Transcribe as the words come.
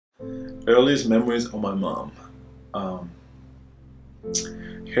Earliest memories of my mom. Um,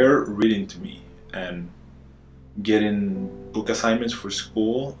 Her reading to me and getting book assignments for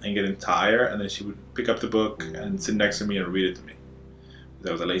school and getting tired, and then she would pick up the book and sit next to me and read it to me.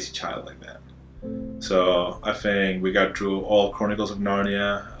 I was a lazy child like that. So I think we got through all Chronicles of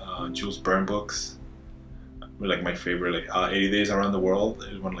Narnia, Jules Verne books. Like my favorite, like 80 Days Around the World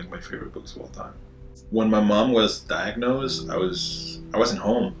is one of like my favorite books of all time. When my mom was diagnosed, I wasn't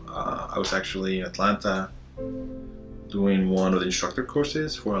home. I was actually in Atlanta doing one of the instructor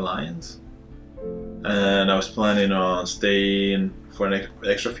courses for Alliance, and I was planning on staying for an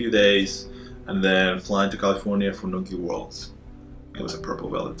extra few days and then flying to California for Nookie Worlds. It was a Purple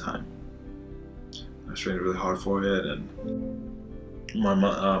Velvet time. I was training really hard for it, and my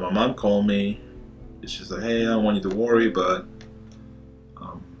mom called me. She's like, "Hey, I don't want you to worry, but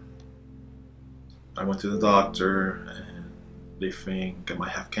I went to the doctor and they think I might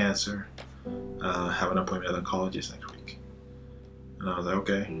have cancer. Have an appointment at the oncologist next week." And I was like,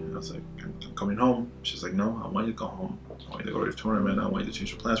 "Okay." I was like, "I'm coming home." She's like, "No, I want you to go home. I want you to go to the tournament. I want you to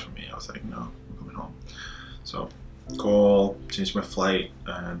change your plans for me." I was like, "No, I'm coming home." So changed my flight,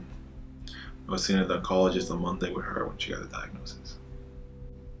 and I was seeing the oncologist on Monday with her when she got the diagnosis.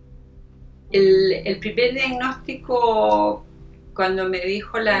 El primer diagnóstico, cuando me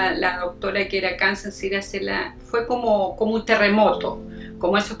dijo la doctora que era cáncer será fue como un terremoto,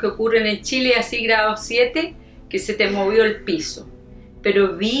 como esos que ocurren en Chile, así grado 7, que se te movió el piso.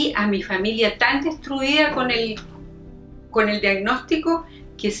 Pero vi a mi familia tan destruida con el diagnóstico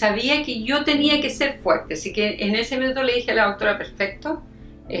que sabía que yo tenía que ser fuerte. Así que en ese momento le dije a la doctora: perfecto,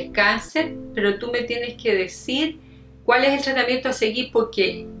 es cáncer, pero tú me tienes que decir cuál es el tratamiento a seguir,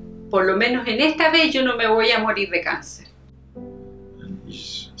 porque por lo menos en esta vez yo no me voy a morir de cáncer. And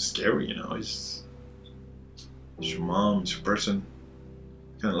it's scary, you know. It's your mom, it's your person.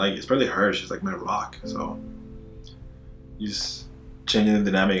 Kind of like, especially her, she's like my rock. So just changing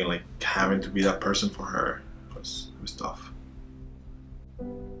the dynamic and like having to be that person for her was tough.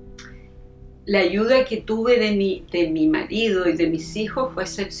 La ayuda que tuve de mi marido y de mis hijos fue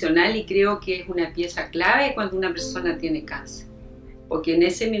excepcional, y creo que es una pieza clave cuando una persona tiene cáncer. Porque en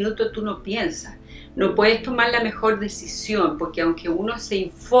ese minuto tú no piensas, no puedes tomar la mejor decisión, porque aunque uno se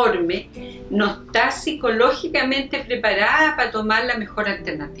informe, no estás psicológicamente preparada para tomar la mejor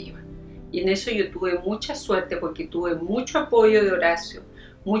alternativa. Y en eso yo tuve mucha suerte, porque tuve mucho apoyo de Horacio,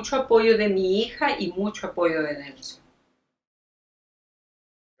 mucho apoyo de mi hija y mucho apoyo de Nelson.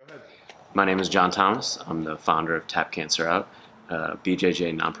 My name is John Thomas. I'm the founder of Tap Cancer Out, a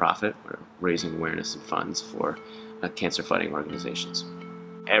BJJ nonprofit. We're raising awareness and funds for cancer fighting organizations.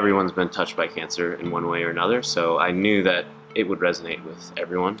 Everyone's been touched by cancer in one way or another, so I knew that it would resonate with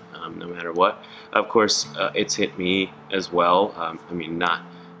everyone, no matter what. Of course, it's hit me as well. I mean, not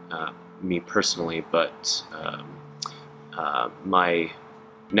me personally, but my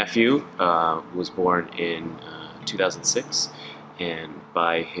nephew was born in 2006, and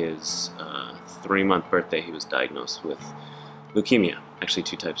by his 3-month birthday, he was diagnosed with leukemia, actually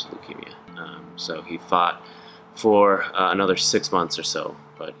 2 types of leukemia. So he fought for another 6 months or so,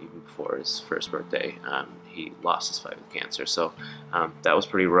 but even before his first birthday, he lost his fight with cancer. So that was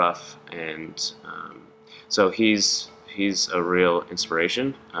pretty rough, and so he's a real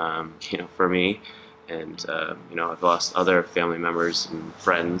inspiration, you know, for me. And you know, I've lost other family members and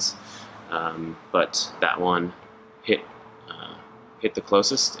friends, but that one hit the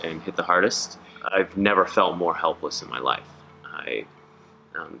closest and hit the hardest. I've never felt more helpless in my life.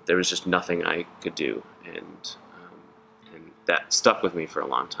 There was just nothing I could do, and that stuck with me for a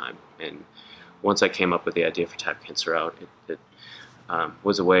long time. And once I came up with the idea for Tap Cancer Out, it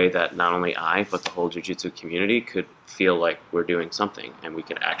was a way that not only I, but the whole jiu-jitsu community could feel like we're doing something, and we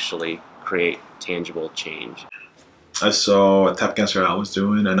could actually create tangible change. I saw what Tap Cancer Out was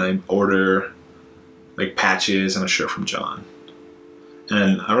doing, and I ordered like patches and a shirt from John.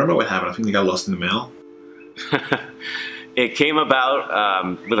 And I remember what happened. I think they got lost in the mail. It came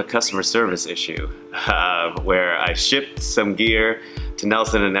about with a customer service issue where I shipped some gear to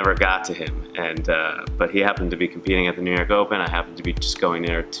Nelson and never got to him. And but he happened to be competing at the New York Open. I happened to be just going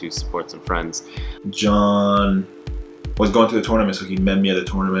there to support some friends. John was going to the tournament, so he met me at the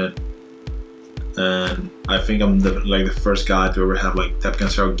tournament. And I think I'm the first guy to ever have like Tap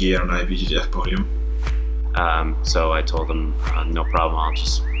Cancer Out gear on an IBJJF podium. So I told him, no problem, I'll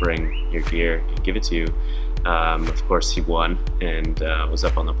just bring your gear and give it to you. Of course, he won and was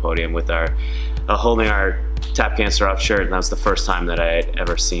up on the podium with holding our Tap Cancer Out shirt, and that was the first time that I had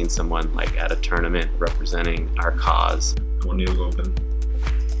ever seen someone like at a tournament representing our cause. I won New York Open,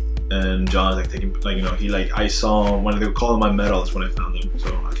 and John's like taking, like, you know, he like, I saw him when they were calling my medal. That's when I found him. So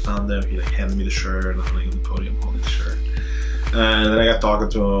I found him. He like handed me the shirt, and I'm like on the podium holding the shirt. And then I got talking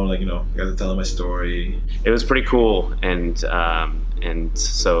to him, like, you know, I got to tell him my story. It was pretty cool, and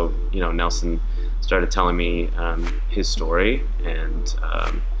so, you know, Nelson started telling me his story, and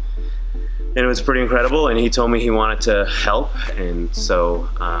it was pretty incredible. And he told me he wanted to help, and so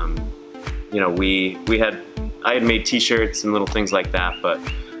you know, I had made T-shirts and little things like that, but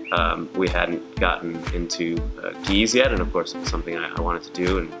we hadn't gotten into gis yet, and of course it was something I wanted to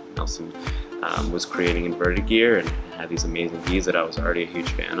do. And Nelson was creating inverted gear and had these amazing gis that I was already a huge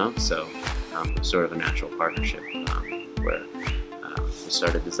fan of, so it was sort of a natural partnership where we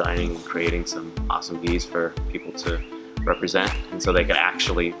started designing and creating some awesome gis for people to represent, and so they could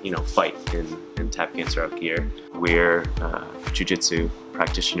actually, you know, fight in Tap Cancer Out gear. We're jiu-jitsu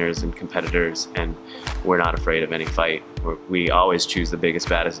practitioners and competitors, and we're not afraid of any fight. We always choose the biggest,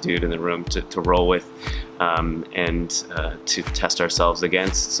 baddest dude in the room to roll with and to test ourselves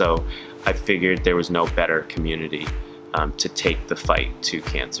against. So I figured there was no better community to take the fight to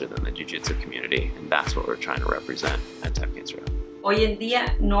cancer than the jiu-jitsu community, and that's what we're trying to represent at Tap Cancer Out. Hoy en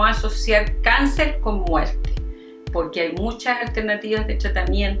día no asociar cáncer con muerte, porque hay muchas alternativas de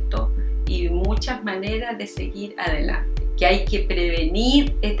tratamiento y muchas maneras de seguir adelante. Que hay que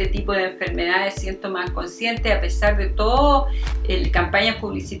prevenir este tipo de enfermedades siendo más conscientes, a pesar de todas las campañas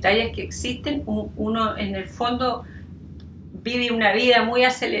publicitarias que existen. Uno en el fondo vive una vida muy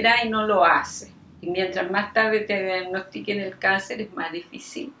acelerada y no lo hace. Y mientras más tarde te diagnostiquen el cáncer, es más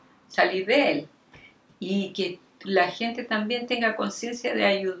difícil salir de él. Y que la gente también tenga conciencia de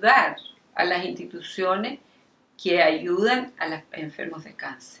ayudar a las instituciones que ayudan a los enfermos de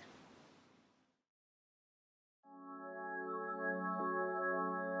cáncer.